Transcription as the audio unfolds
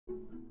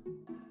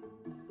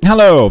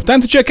hello. Time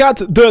to check out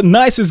the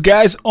nicest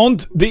guys on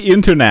the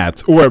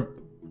internet or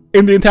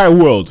in the entire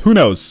world. Who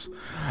knows?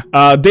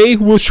 They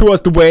will show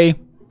us the way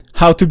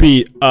how to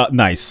be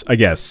nice, I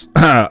guess.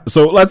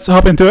 So let's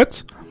hop into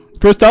it.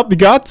 First up, we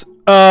got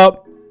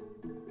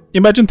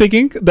imagine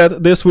thinking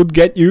that this would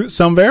get you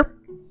somewhere.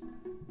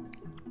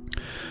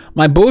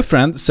 My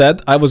boyfriend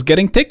said I was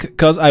getting thick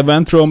because I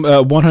went from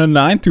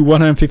 109 to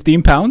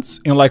 115 pounds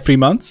in like 3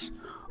 months.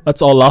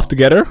 Let's all laugh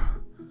together.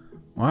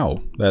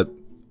 Wow, that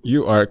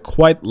you are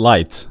quite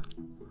light.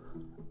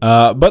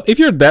 But if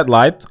you're that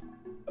light,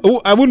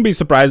 oh, I wouldn't be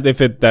surprised if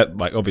it that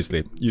like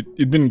obviously you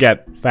didn't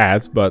get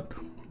fat, but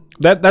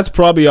that's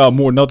probably a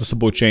more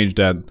noticeable change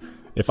than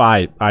if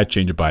I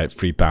change it by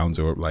 3 pounds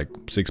or like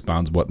 6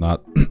 pounds,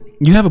 whatnot.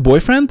 You have a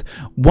boyfriend?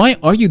 Why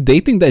are you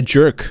dating that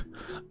jerk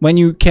when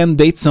you can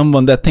date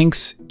someone that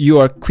thinks you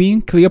are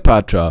Queen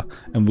Cleopatra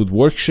and would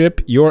worship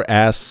your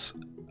ass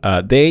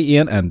day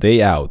in and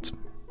day out?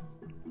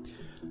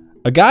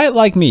 A guy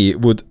like me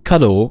would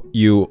cuddle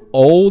you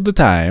all the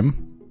time,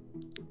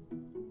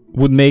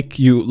 would make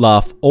you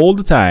laugh all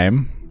the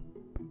time,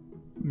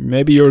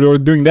 maybe you're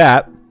doing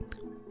that,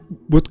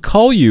 would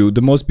call you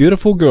the most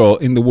beautiful girl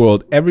in the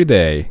world every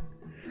day.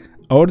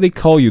 I already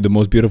call you the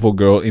most beautiful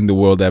girl in the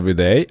world every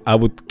day. I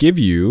would give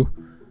you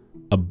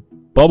a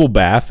bubble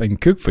bath and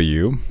cook for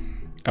you.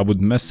 I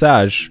would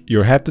massage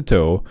your head to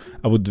toe.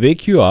 I would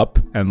wake you up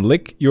and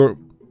lick you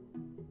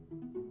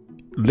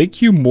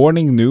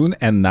morning, noon,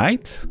 and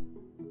night.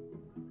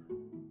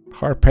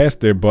 Hard pass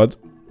there, bud.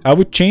 I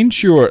would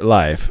change your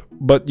life,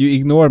 but you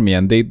ignore me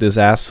and date this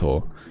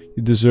asshole.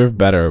 You deserve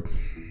better.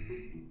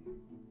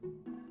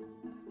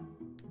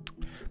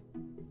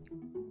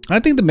 I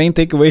think the main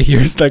takeaway here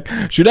is like,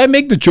 should I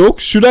make the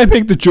joke? Should I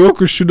make the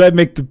joke or should I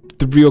make the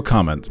real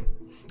comment?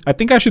 I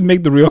think I should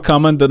make the real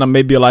comment, then I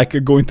maybe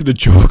like go into the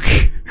joke.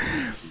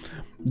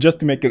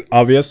 Just to make it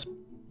obvious.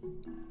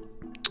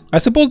 I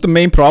suppose the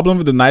main problem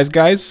with the nice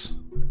guys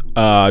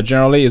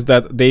generally is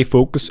that they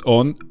focus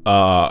on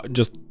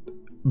just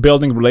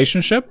building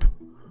relationship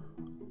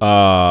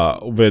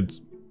with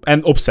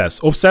and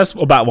obsess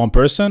about one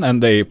person,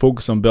 and they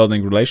focus on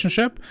building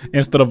relationship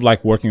instead of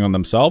like working on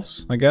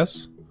themselves, I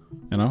guess.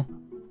 You know,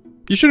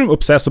 you shouldn't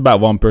obsess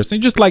about one person.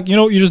 You just like, you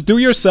know, you just do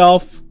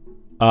yourself.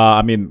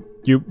 I mean,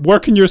 you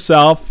work on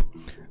yourself,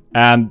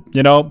 and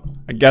you know,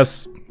 I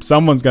guess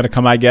someone's gonna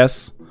come, I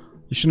guess.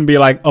 You shouldn't be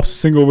like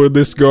obsessing over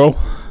this girl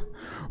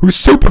who's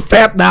super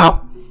fat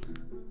now.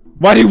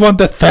 Why do you want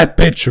that fat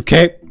bitch,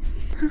 okay?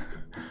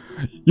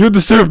 You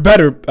deserve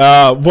better,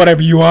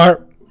 whatever you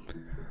are.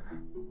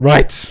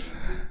 Right.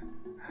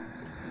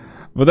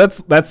 But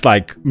that's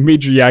like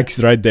major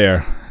yikes right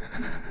there.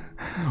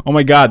 Oh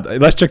my god,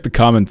 let's check the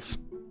comments.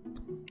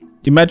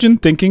 Imagine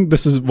thinking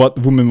this is what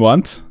women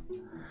want.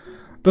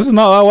 This is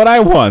not what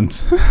I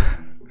want.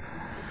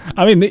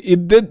 I mean,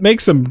 it did make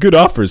some good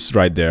offers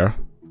right there.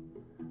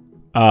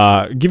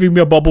 Giving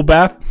me a bubble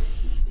bath.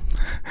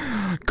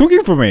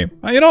 Cooking for me.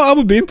 You know, I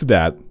would be into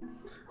that.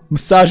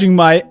 Massaging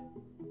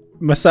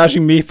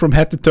me from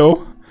head to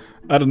toe.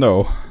 I don't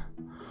know.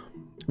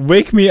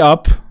 Wake me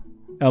up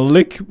and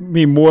lick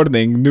me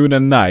morning, noon,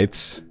 and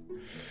night.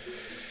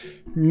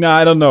 Nah,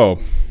 I don't know.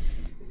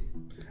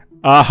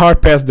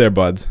 Hard pass there,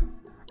 bud.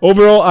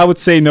 Overall, I would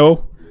say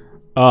no.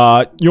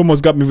 You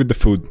almost got me with the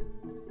food.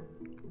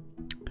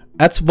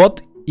 That's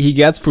what he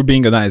gets for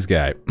being a nice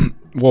guy.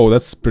 Whoa,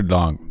 that's pretty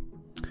long.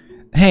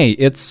 Hey,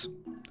 it's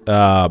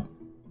Bob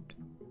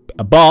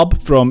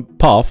from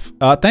Puff.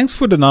 Thanks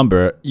for the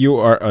number. You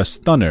are a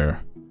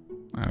stunner.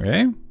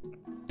 Okay.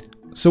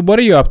 So what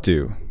are you up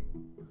to?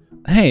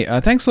 Hey,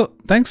 thanks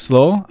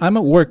Slow. I'm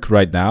at work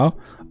right now.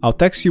 I'll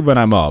text you when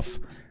I'm off.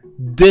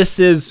 This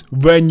is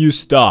when you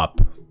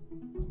stop.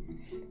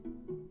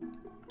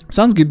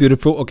 Sounds good,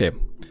 beautiful. Okay.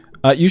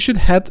 You should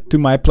head to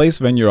my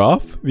place when you're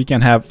off. We can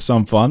have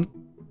some fun.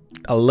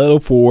 A little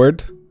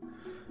forward.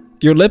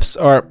 Your lips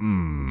are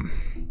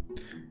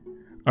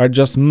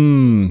just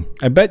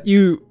I bet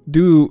you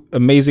do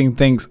amazing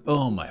things.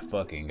 Oh my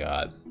fucking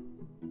god.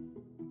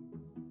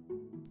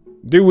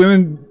 Do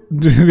women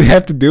do they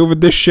have to deal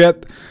with this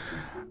shit?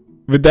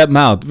 With that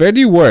mouth. Where do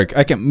you work?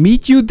 I can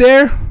meet you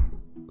there?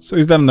 So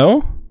is that a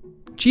no?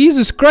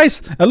 Jesus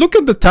Christ. And look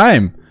at the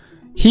time.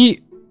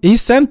 He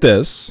sent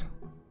this.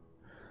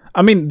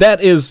 I mean,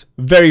 that is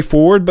very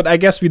forward, but I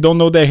guess we don't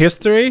know their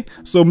history.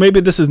 So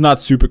maybe this is not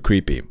super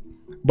creepy.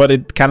 But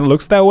it kind of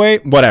looks that way.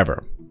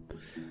 Whatever.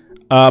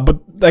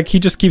 But like he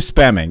just keeps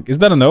spamming. Is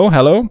that a no?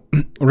 Hello?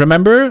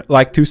 Remember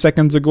like 2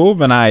 seconds ago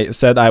when I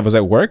said I was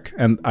at work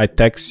and I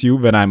text you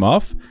when I'm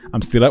off?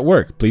 I'm still at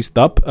work. Please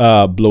stop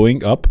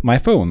blowing up my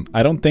phone.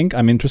 I don't think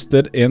I'm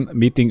interested in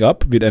meeting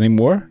up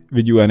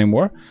with you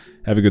anymore.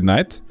 Have a good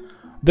night.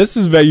 This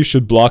is where you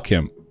should block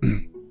him.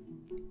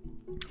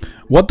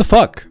 What the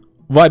fuck?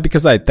 Why?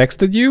 Because I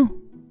texted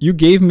you? You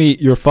gave me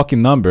your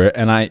fucking number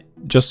and I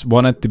just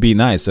wanted to be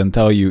nice and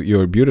tell you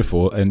you're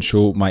beautiful and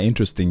show my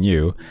interest in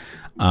you.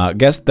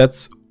 Guess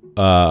that's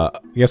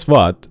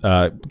what?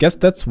 Guess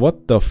that's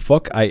what the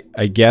fuck I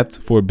get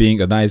for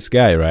being a nice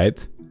guy,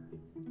 right?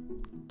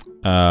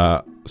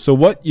 So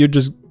what? You're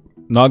just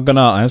not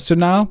gonna answer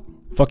now?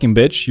 Fucking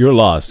bitch, you're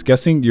lost.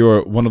 Guessing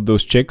you're one of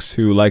those chicks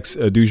who likes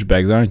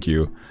douchebags, aren't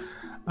you?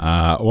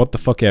 What the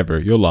fuck ever.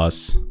 You're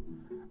lost.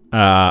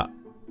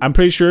 I'm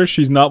pretty sure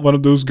she's not one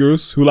of those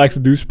girls who likes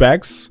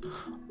douchebags.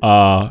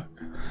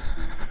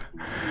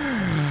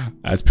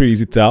 That's pretty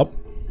easy to tell.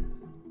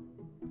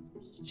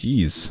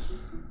 Jeez.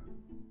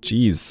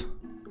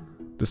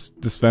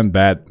 This went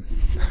bad.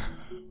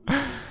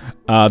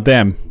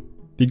 Damn.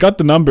 He got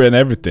the number and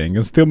everything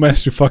and still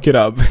managed to fuck it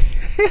up.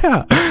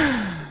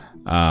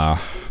 Yeah.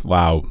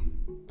 Wow.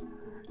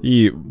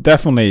 He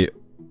definitely...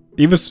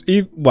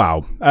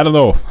 wow. I don't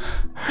know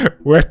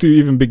where to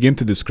even begin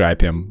to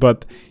describe him,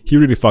 but he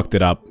really fucked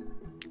it up.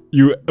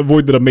 You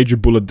avoided a major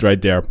bullet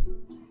right there.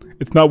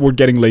 It's not worth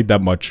getting laid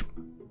that much.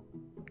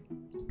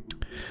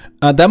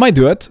 That might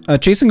do it.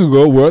 Chasing a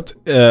girl worth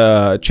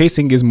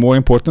chasing is more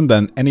important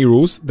than any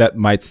rules that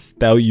might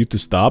tell you to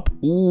stop.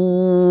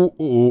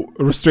 Ooh,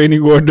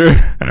 restraining order.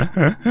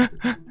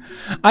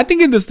 I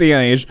think in this day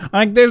and age,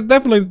 like, there's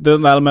definitely the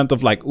element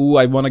of like, ooh,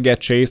 I want to get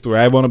chased or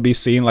I want to be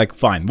seen, like,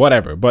 fine,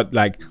 whatever. But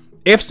like,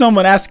 if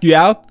someone asks you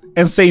out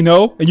and say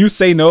no, and you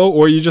say no,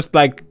 or you just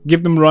like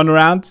give them a run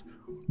around,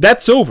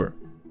 that's over.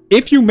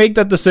 If you make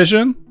that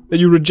decision that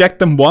you reject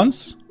them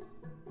once,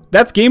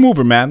 that's game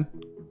over, man.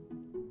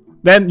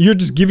 Then you're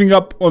just giving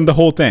up on the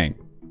whole thing.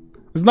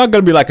 It's not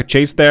gonna be like a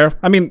chase there.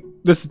 I mean,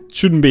 this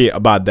shouldn't be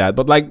about that,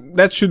 but like,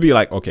 that should be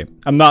like, okay,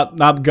 I'm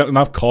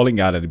not calling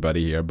out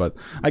anybody here, but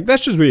like,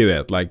 that's just really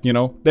it. Like, you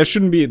know, there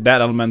shouldn't be that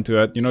element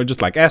to it. You know,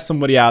 just like ask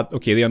somebody out,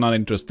 okay, they are not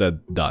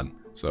interested, done.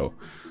 So,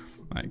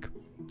 like,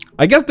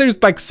 I guess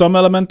there's like some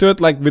element to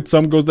it, like with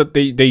some girls that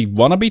they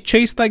wanna be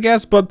chased, I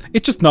guess, but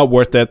it's just not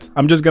worth it.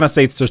 I'm just gonna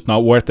say it's just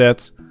not worth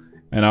it.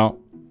 You know,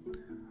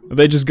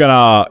 they're just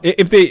gonna,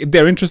 if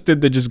they're interested,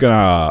 they're just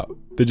gonna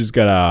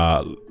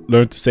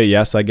learn to say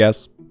yes, I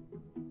guess.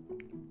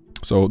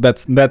 So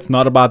that's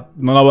not about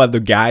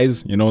the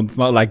guys, you know. It's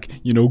not like,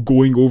 you know,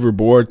 going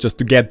overboard just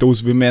to get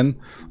those women.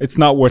 It's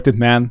not worth it,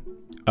 man.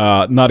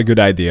 Not a good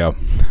idea.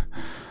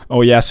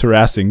 Oh yes,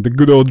 harassing, the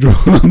good old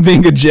rule of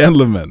being a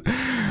gentleman.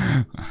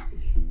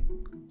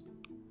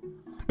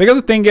 Because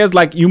the thing is,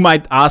 like, you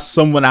might ask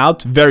someone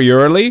out very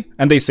early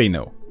and they say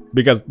no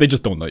because they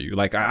just don't know you.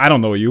 Like, I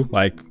don't know you,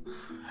 like,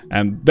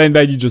 and then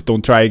you just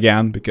don't try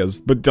again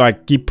but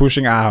like, keep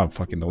pushing. I don't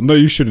fucking know. No,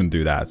 you shouldn't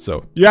do that.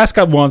 So you ask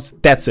out once,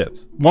 that's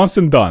it. Once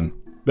and done.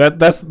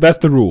 That's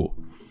the rule.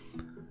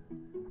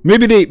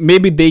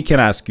 Maybe they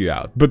can ask you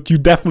out, but you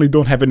definitely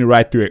don't have any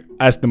right to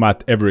ask them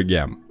out ever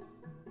again.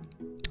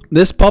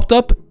 This popped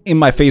up in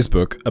my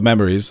Facebook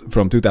memories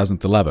from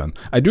 2011.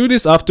 I drew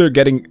this after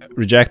getting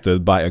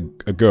rejected by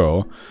a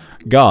girl.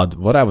 God,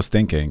 what I was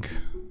thinking.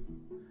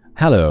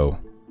 Hello.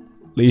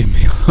 Leave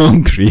me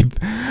alone, creep.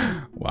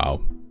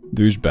 Wow.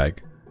 Douchebag.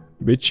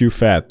 Bitch, you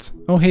fat.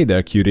 Oh, hey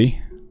there, cutie.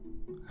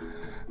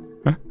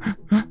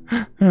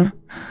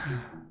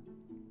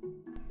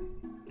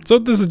 So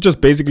this is just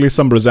basically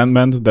some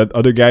resentment that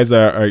other guys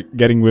are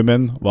getting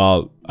women,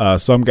 while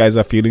some guys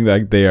are feeling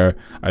like they are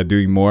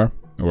doing more,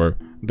 or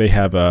they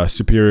have a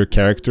superior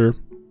character.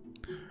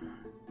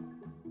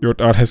 Your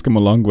art has come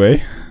a long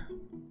way.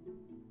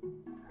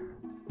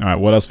 Alright,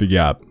 what else we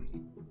got?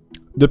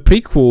 The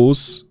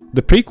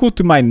prequel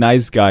to my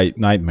nice guy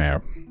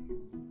nightmare.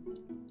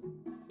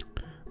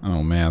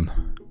 Oh man.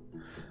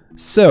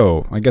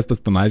 So, I guess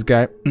that's the nice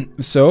guy.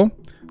 So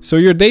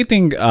you're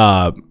dating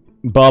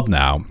Bob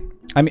now.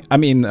 I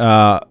mean,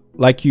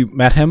 like, you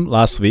met him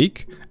last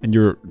week and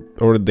you're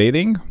already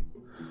dating?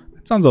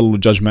 That sounds a little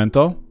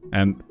judgmental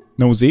and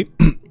nosy.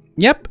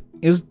 Yep,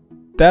 is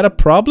that a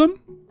problem?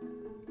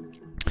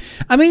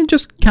 I mean, it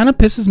just kind of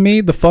pisses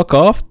me the fuck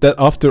off that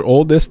after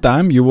all this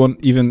time you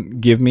won't even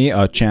give me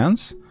a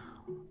chance.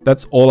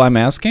 That's all I'm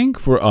asking,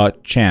 for a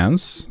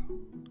chance.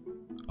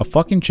 A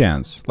fucking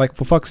chance. Like,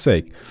 for fuck's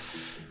sake.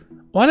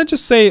 Why not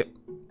just say...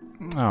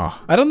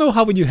 Oh, I don't know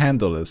how would you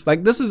handle this.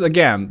 Like, this is,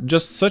 again,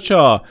 just such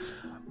a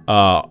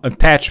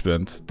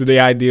attachment to the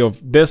idea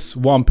of this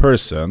one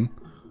person,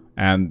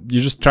 and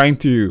you're just trying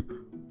to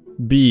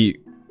be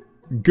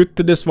good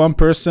to this one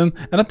person.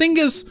 And the thing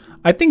is,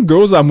 I think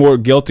girls are more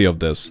guilty of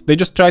this. They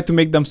just try to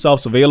make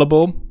themselves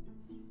available,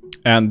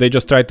 and they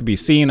just try to be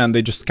seen, and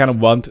they just kind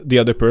of want the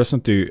other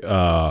person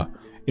to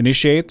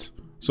initiate.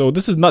 So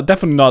this is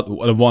definitely not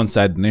a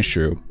one-sided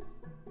issue.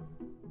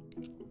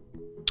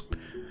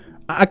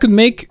 I could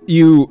make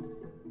you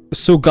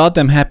so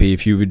goddamn happy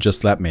if you would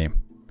just let me.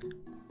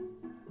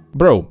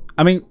 Bro,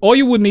 I mean, all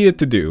you would need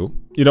to do,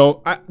 you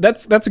know,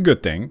 that's a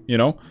good thing, you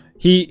know.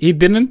 He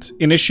didn't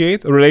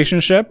initiate a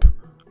relationship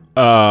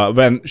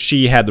when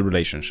she had the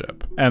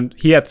relationship, and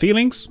he had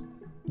feelings.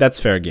 That's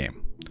fair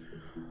game.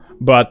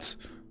 But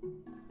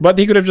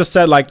he could have just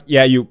said, like,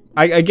 yeah,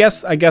 I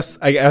guess I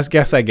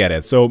get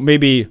it. So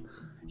maybe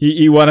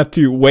he wanted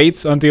to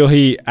wait until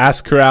he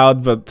asked her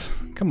out, but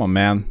come on,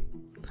 man.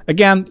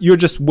 Again, you're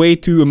just way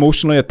too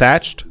emotionally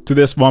attached to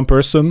this one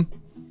person.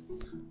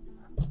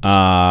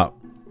 Bob,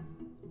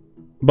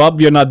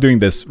 you're not doing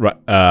this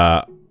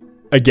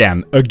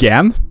again.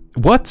 Again?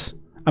 What?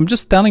 I'm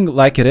just telling it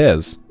like it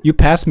is. You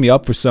pass me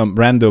up for some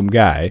random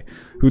guy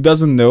who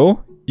doesn't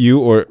know you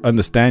or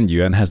understand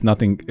you and has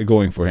nothing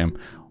going for him.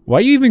 Why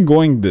are you even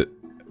going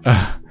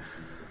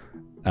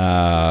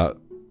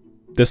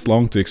this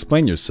long to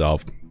explain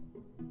yourself?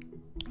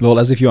 Lol,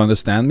 as if you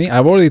understand me.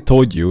 I've already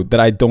told you that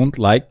I don't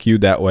like you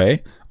that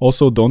way.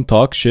 Also, don't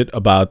talk shit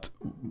about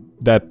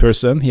that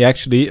person. He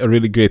actually a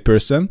really great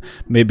person.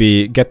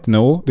 Maybe get to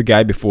know the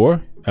guy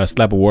before.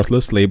 Slap a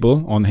worthless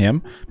label on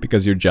him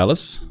because you're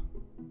jealous.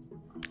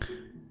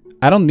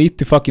 I don't need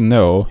to fucking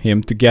know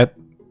him to get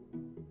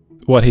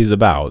what he's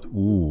about.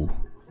 Ooh.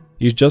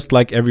 He's just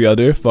like every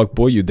other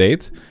fuckboy you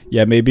date.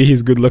 Yeah, maybe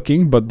he's good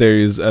looking, but there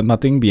is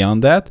nothing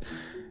beyond that.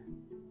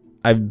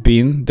 I've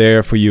been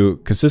there for you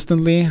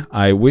consistently.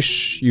 I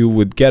wish you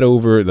would get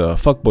over the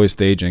fuckboy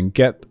stage and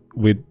get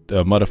with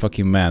a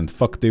motherfucking man.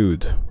 Fuck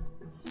dude.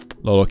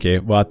 Lol, okay.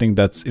 Well, I think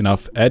that's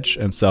enough edge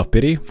and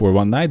self-pity for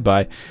one night.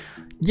 Bye.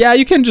 Yeah,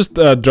 you can just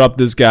drop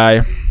this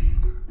guy.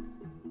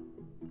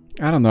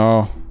 I don't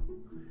know.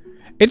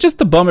 It's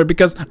just a bummer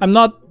because I'm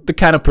not the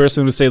kind of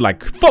person who say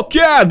like, fuck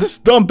yeah, this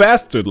dumb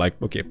bastard.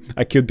 Like, okay,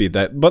 I could be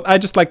that. But I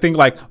just like think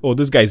like, oh,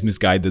 this guy's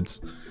misguided.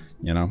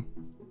 You know?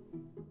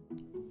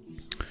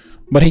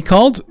 But he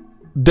called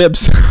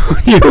dibs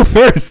on you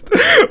first.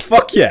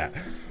 Fuck yeah.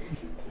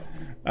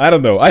 I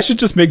don't know. I should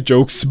just make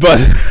jokes, but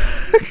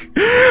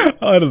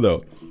I don't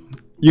know.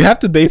 You have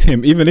to date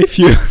him even if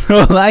you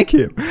don't like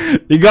him.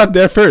 He got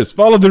there first.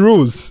 Follow the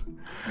rules.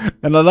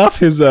 And I love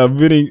his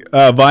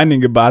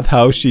whining about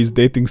how she's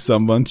dating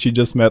someone she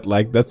just met.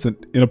 Like, that's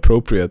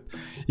inappropriate.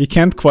 He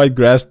can't quite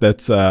grasp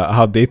that's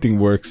how dating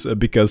works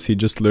because he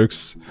just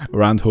lurks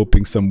around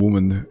hoping some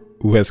woman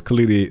who has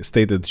clearly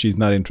stated she's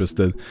not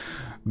interested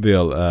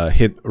will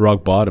hit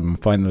rock bottom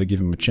and finally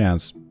give him a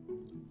chance.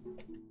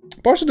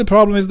 Part of the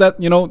problem is that,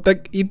 you know,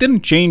 that he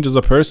didn't change as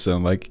a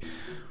person. Like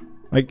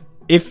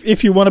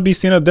if you want to be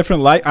seen in a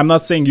different light, I'm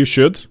not saying you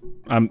should.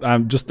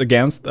 I'm just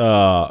against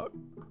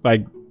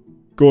like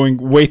going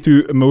way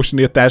too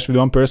emotionally attached with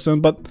one person.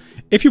 But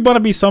if you want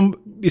to be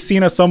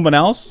seen as someone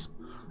else,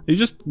 you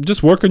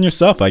just work on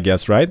yourself, I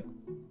guess, right?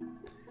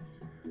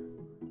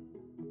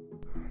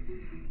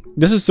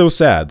 This is so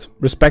sad.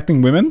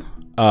 Respecting women,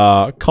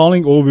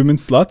 calling all women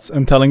sluts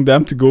and telling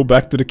them to go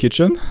back to the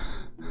kitchen.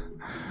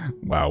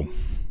 Wow.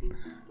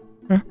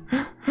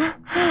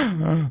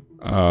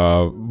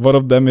 One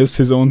of them is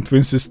his own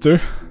twin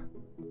sister.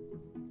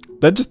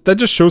 That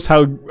just shows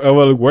how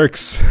well it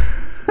works.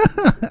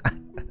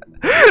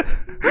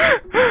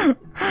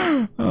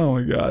 Oh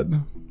my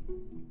god.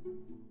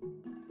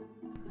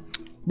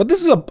 But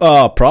this is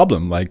a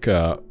problem. Like,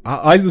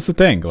 how is this a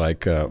thing?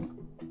 Like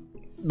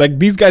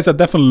these guys are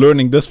definitely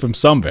learning this from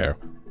somewhere.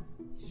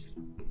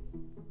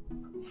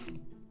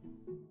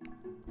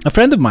 A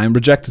friend of mine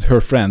rejected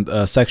her friend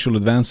sexual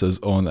advances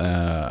on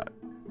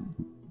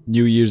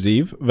New Year's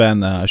Eve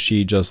when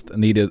she just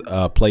needed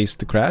a place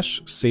to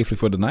crash safely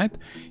for the night.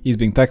 He's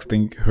been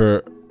texting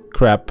her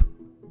crap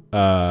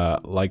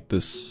like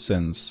this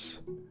since.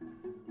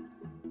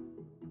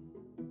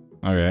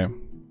 Okay.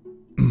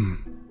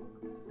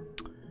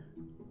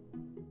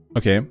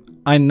 Okay.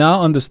 I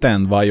now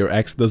understand why your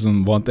ex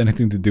doesn't want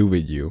anything to do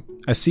with you.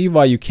 I see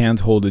why you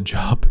can't hold a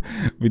job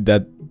with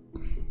that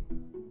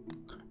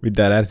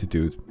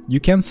attitude.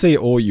 You can say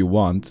all you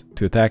want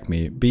to attack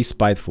me, be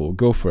spiteful,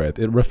 go for it.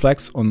 It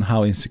reflects on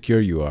how insecure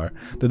you are.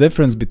 The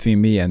difference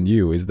between me and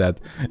you is that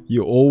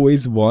you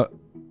always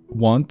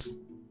want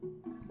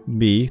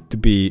me to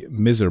be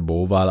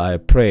miserable while I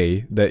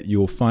pray that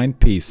you'll find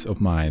peace of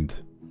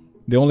mind.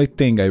 The only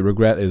thing I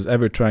regret is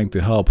ever trying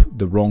to help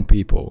the wrong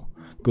people.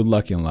 Good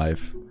luck in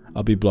life.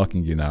 I'll be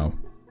blocking you now.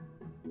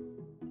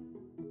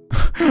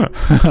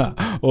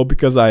 Or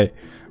because I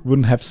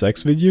wouldn't have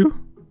sex with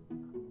you?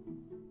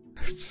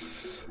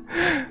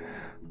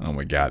 Oh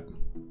my god.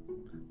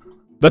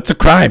 That's a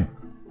crime!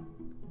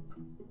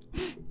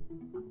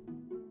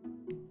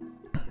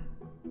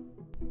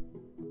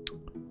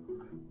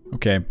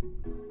 Okay.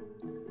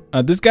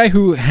 This guy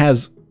who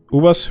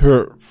was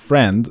her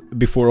friend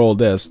before all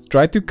this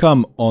tried to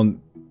come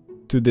on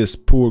to this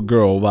poor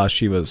girl while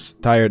she was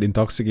tired,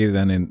 intoxicated,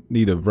 and in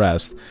need of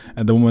rest.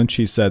 And the moment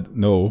she said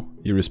no,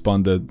 he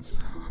responded,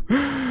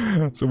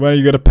 so when are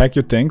you gonna pack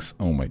your things?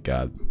 Oh my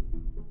god.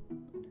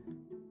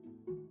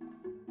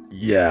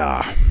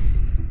 Yeah.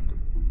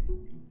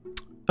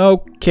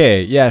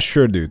 Okay, yeah,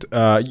 sure, dude.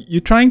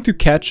 You trying to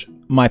catch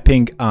my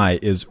pink eye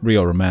is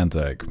real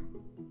romantic.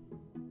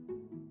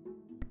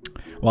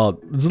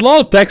 Well, there's a lot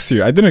of text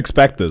here. I didn't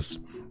expect this.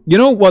 You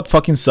know what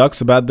fucking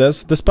sucks about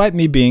this? Despite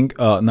me being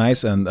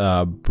nice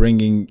and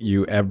bringing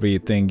you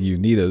everything you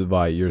needed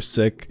while you're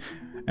sick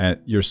and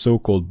your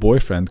so-called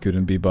boyfriend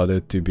couldn't be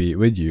bothered to be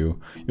with you,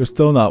 you're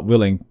still not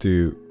willing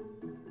to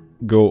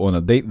go on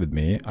a date with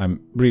me. I'm a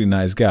really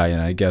nice guy,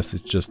 and I guess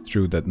it's just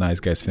true that nice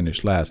guys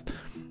finish last.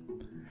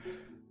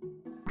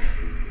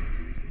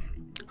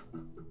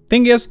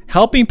 Thing is,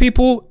 helping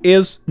people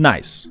is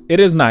nice.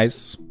 It is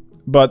nice,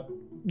 but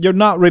you're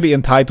not really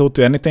entitled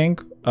to anything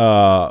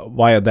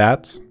via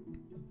that.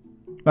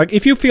 Like,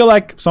 if you feel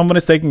like someone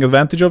is taking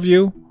advantage of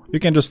you, you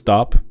can just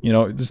stop. You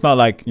know, it's not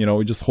like, you know,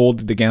 you just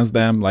hold it against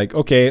them. Like,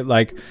 okay,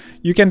 like,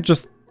 you can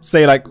just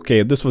say like,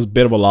 okay, this was a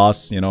bit of a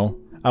loss, you know.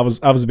 I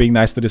was being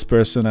nice to this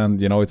person, and,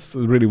 you know, it's a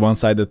really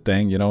one-sided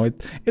thing, you know.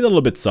 It a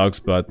little bit sucks,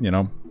 but, you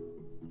know,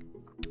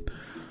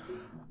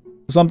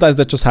 sometimes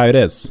that's just how it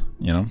is,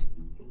 you know.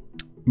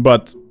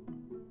 But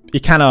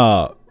it kind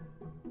of,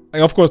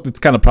 like, of course, it's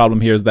kind of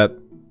problem here is that,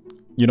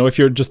 you know, if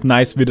you're just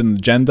nice with an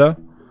agenda,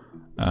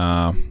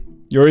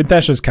 your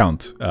intentions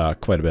count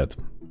quite a bit.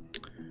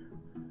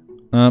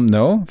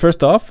 No.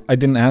 First off, I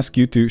didn't ask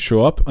you to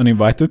show up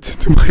uninvited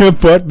to my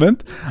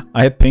apartment.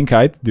 I had pink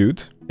eye,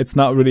 dude. It's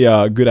not really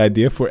a good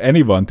idea for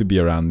anyone to be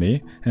around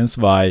me. Hence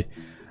why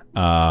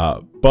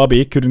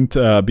Bobby couldn't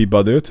be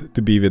bothered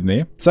to be with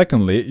me.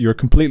 Secondly, you're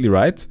completely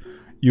right.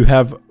 You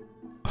have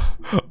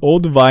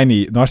old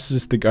whiny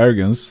narcissistic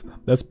arrogance.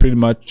 That's pretty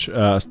much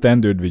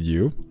standard with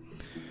you.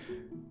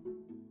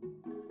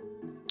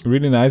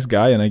 Really nice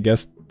guy, and I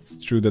guess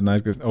it's true that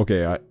nice guys.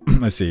 Okay,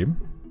 I see.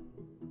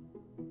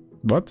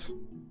 What?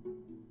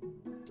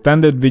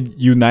 Standard with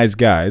you nice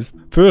guys.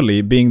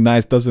 Thirdly, being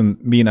nice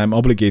doesn't mean I'm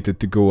obligated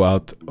to go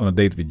out on a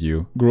date with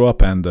you. Grow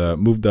up and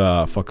move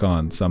the fuck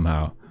on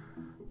somehow.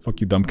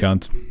 Fuck you, dumb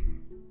cunt.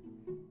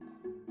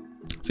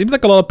 Seems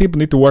like a lot of people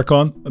need to work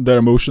on their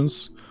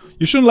emotions.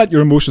 You shouldn't let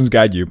your emotions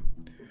guide you.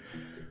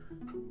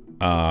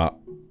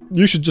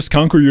 You should just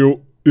conquer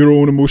your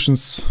own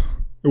emotions.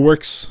 It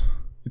works.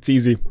 It's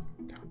easy.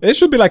 It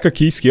should be like a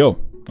key skill,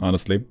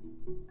 honestly.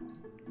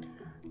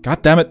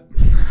 God damn it.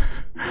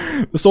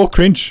 It's all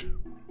cringe.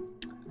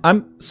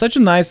 I'm such a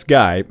nice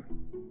guy.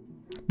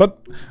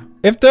 But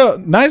if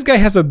the nice guy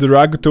has a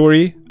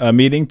derogatory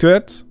meaning to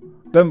it,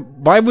 then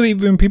why would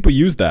even people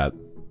use that?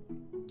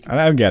 I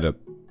don't get it.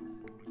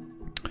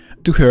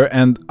 To her,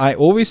 and I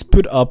always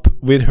put up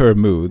with her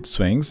mood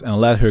swings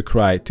and let her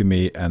cry to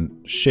me and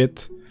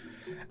shit.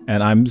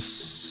 And I'm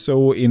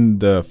so in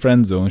the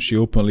friend zone, she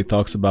openly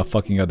talks about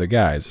fucking other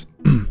guys.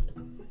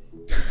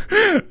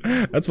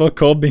 That's what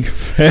called being a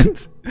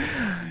friend.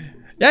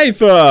 Yeah, if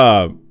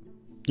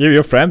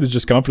your friend is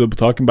just comfortable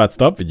talking about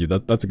stuff with you,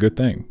 that's a good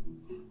thing.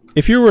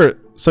 If you were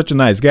such a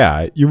nice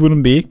guy, you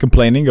wouldn't be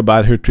complaining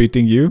about her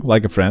treating you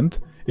like a friend.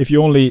 If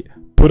you only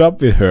put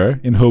up with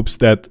her in hopes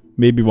that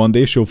maybe one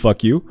day she'll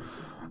fuck you,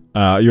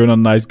 you're not a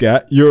nice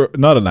guy. You're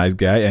not a nice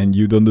guy, and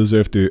you don't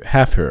deserve to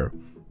have her.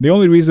 The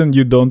only reason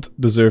you don't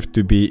deserve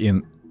to be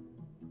in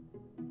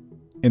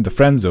the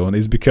friend zone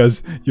is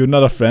because you're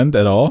not a friend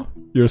at all.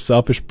 You're a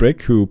selfish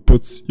prick who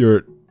puts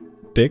your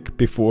dick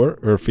before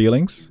her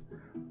feelings.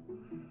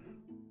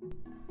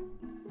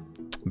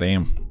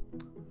 Damn.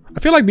 I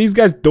feel like these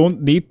guys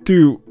don't need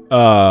to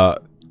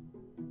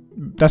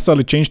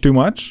necessarily change too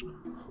much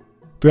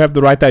to have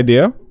the right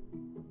idea.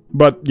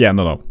 But yeah,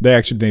 no. They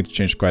actually need to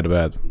change quite a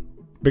bit.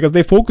 Because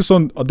they focus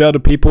on the other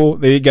people.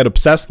 They get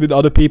obsessed with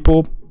other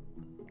people.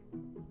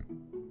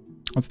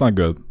 That's not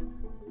good.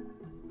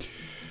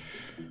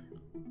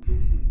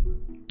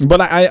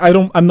 But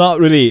I'm not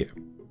really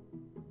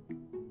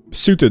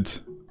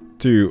suited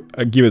to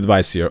give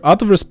advice here.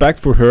 Out of respect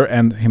for her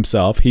and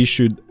himself, he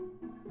should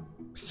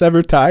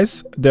sever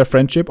ties. Their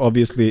friendship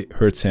obviously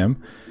hurts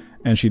him,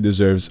 and she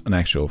deserves an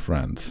actual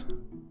friend.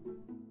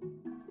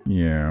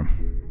 Yeah.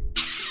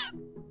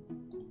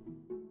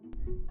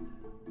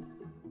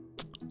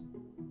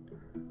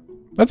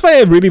 That's why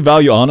I really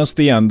value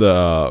honesty and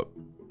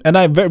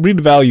I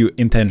really value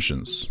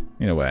intentions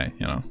in a way,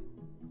 you know.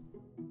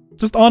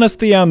 Just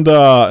honesty and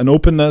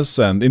openness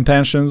and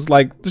intentions,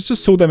 like, it's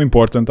just so damn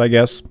important, I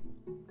guess.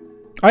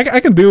 I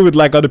can deal with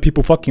like other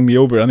people fucking me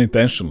over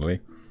unintentionally.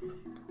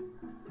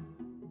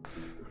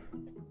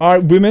 Are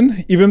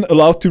women even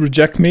allowed to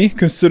reject me,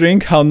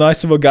 considering how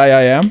nice of a guy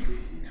I am?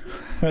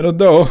 I don't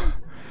know.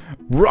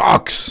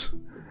 Rocks!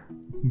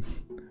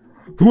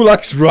 Who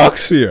likes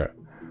rocks here?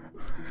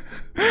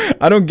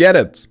 I don't get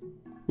it.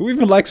 Who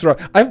even likes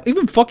rocks? I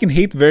even fucking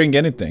hate wearing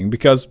anything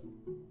because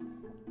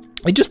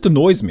it just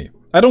annoys me.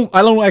 I don't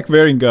like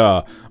wearing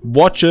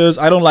watches.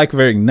 I don't like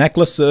wearing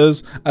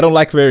necklaces. I don't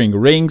like wearing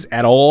rings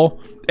at all.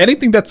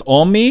 Anything that's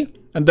on me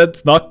and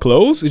that's not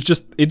clothes, it's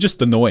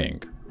just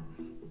annoying.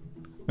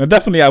 And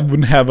definitely I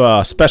wouldn't have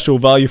a special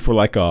value for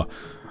like a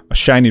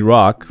shiny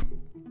rock.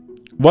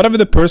 Whatever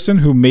the person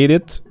who made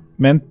it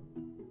meant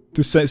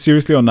to say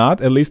seriously or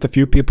not, at least a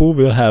few people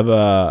will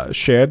have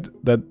shared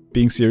that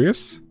being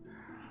serious.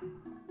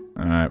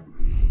 Alright.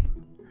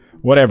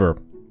 Whatever.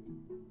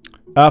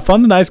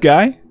 Found a nice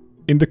guy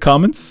in the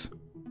comments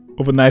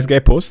of a nice guy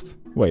post.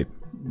 Wait,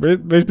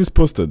 where's this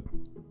posted?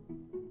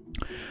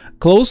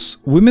 Close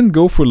women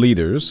go for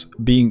leaders,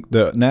 being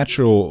the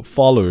natural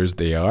followers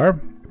they are.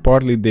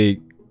 Partly they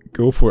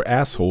go for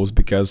assholes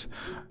because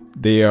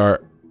they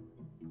are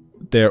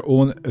their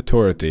own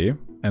authority,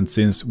 and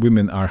since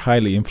women are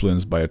highly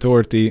influenced by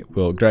authority,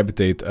 will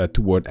gravitate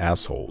toward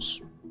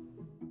assholes.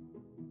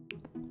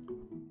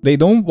 They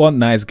don't want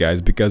nice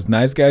guys because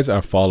nice guys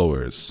are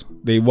followers.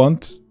 They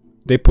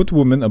put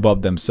women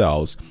above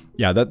themselves.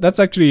 Yeah, that's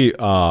actually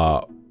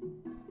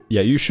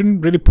yeah, you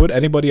shouldn't really put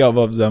anybody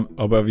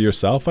above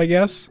yourself, I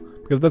guess,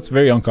 because that's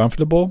very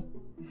uncomfortable.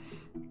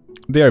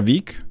 They are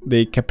weak.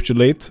 They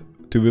capitulate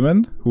to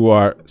women who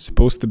are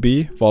supposed to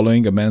be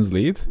following a man's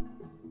lead.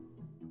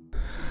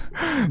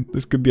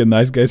 This could be a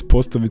nice guy's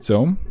post of its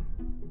own.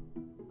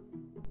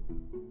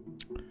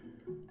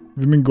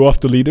 Women go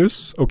after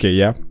leaders. Okay,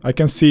 yeah, I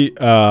can see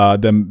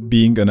them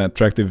being an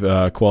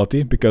attractive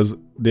quality because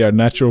they are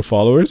natural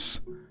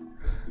followers.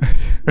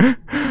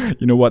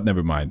 You know what?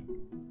 Never mind.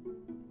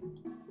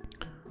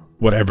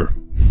 Whatever.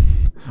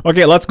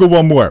 Okay, let's go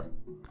one more.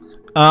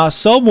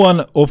 Saw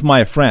one of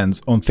my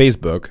friends on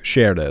Facebook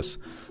share this.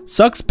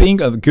 Sucks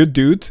being a good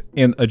dude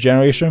in a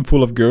generation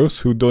full of girls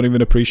who don't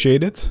even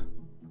appreciate it.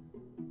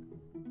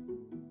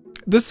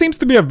 This seems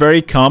to be a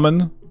very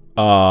common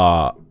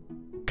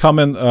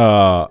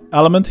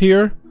element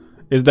here,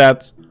 is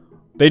that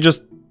they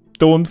just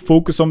don't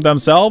focus on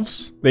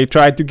themselves. They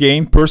try to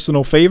gain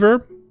personal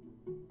favor.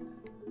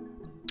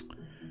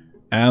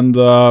 And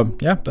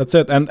yeah, that's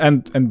it.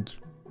 And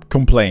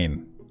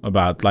complain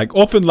about, like,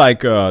 often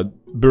like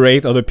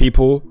berate other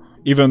people,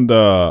 even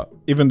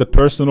the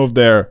person of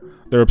their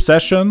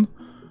obsession,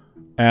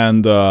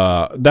 and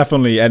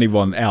definitely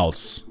anyone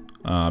else,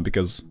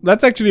 because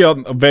that's actually a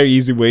very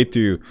easy way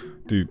to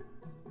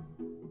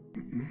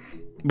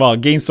well,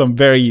 gain some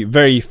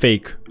very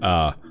fake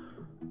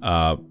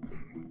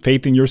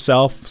faith in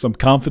yourself, some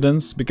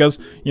confidence, because,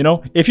 you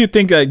know, if you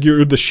think that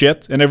you're the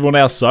shit and everyone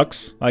else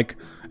sucks, like,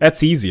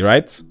 that's easy,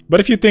 right? But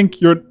if you think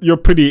you're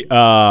pretty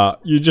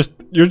you're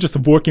just a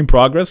work in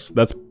progress,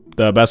 that's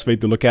the best way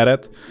to look at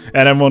it,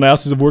 and everyone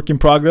else is a work in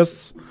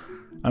progress,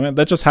 I mean,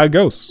 that's just how it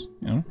goes,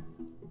 you know?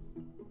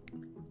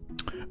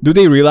 Do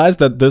they realize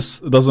that this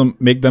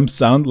doesn't make them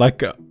sound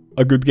like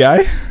a good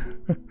guy?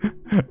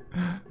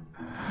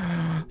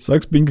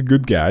 Sucks being a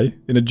good guy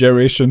in a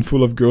generation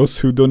full of girls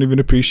who don't even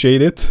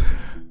appreciate it.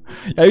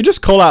 Yeah, you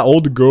just call out all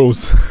the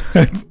girls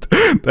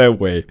that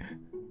way.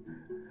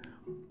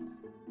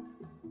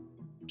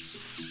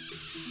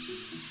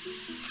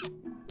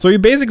 So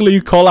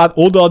you call out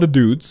all the other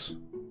dudes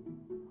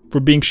for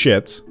being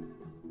shit,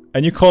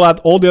 and you call out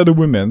all the other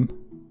women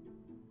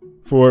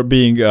for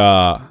being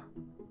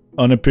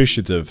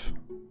unappreciative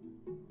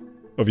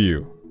of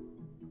you.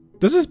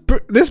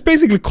 This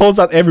basically calls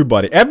out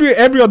everybody,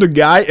 every other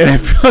guy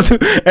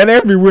and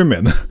every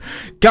woman.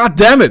 God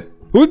damn it!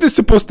 Who's this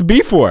supposed to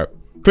be for?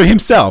 For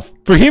himself,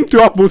 for him to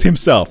upvote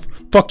himself.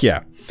 Fuck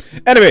yeah.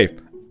 Anyway,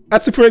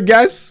 that's it for it,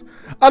 guys.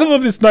 I don't know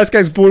if this Nice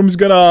Guys forum is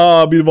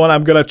gonna be the one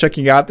I'm gonna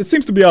checking out. It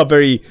seems to be a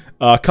very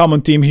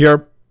common theme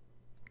here.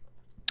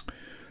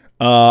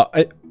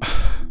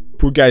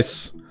 Poor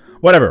guys.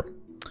 Whatever.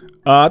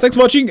 Thanks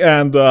for watching,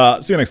 and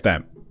see you next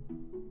time.